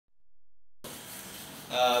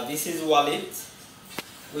This is Walid.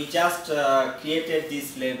 We just created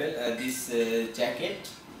this label, jacket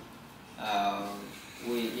uh,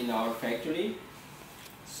 in our factory.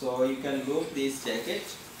 So you can look this jacket.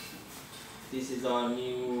 This is our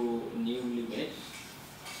newly made.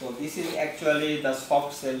 So this is actually the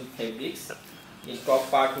soft shell fabrics. In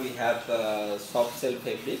top part we have soft shell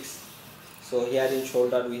fabrics. So here in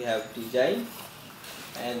shoulder we have design,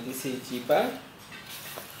 and this is zipper.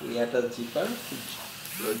 We have a zipper.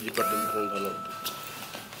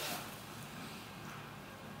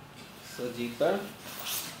 So zipper,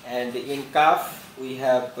 and in cuff we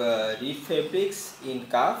have reed fabrics in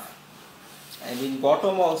cuff, and in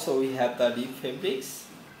bottom also we have the reed fabrics,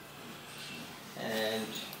 and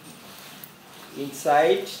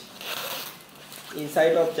inside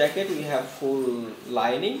of jacket we have full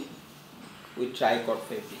lining with tricot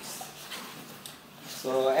fabrics.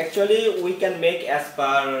 So actually we can make as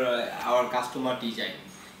per our customer design.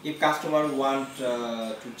 If customer want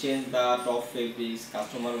to change the top fabrics,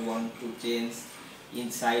 customer want to change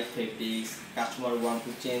inside fabrics, customer want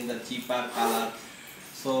to change the zipper color,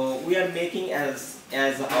 so we are making as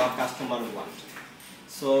our customer want.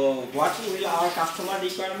 So what will our customer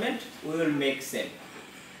requirement, we will make same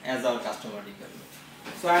as our customer requirement.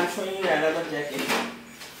 So I am showing you another jacket.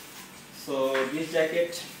 So this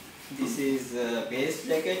jacket, this is base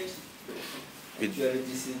jacket. Actually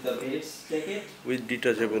this is the base jacket with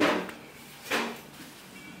detachable hood,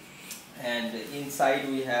 and inside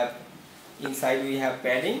we have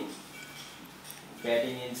padding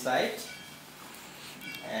inside,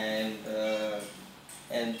 and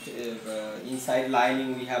inside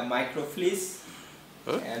lining we have micro fleece,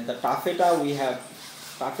 and the taffeta we have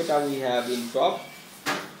in top,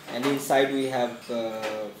 and inside we have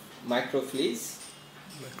micro fleece.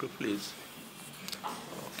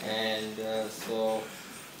 And so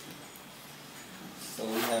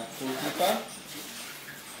we have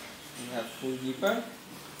full zipper,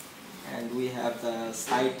 and we have the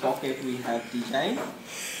side pocket, we have design.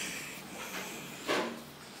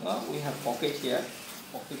 So we have pocket here,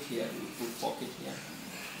 we put pocket here.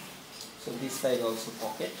 So this side also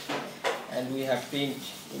pocket, and we have print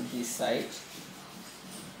in this side.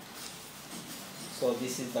 So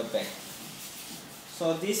this is the back.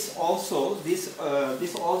 So this also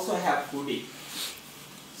have hoodie.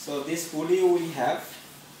 So this hoodie we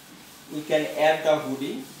can add the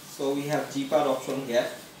hoodie. So we have zipper option here.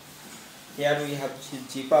 Here we have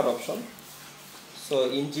zipper option. So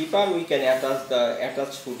in zipper we can attach the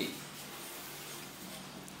attached hoodie.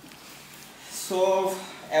 So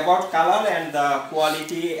about color and the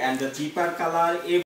quality and the zipper color,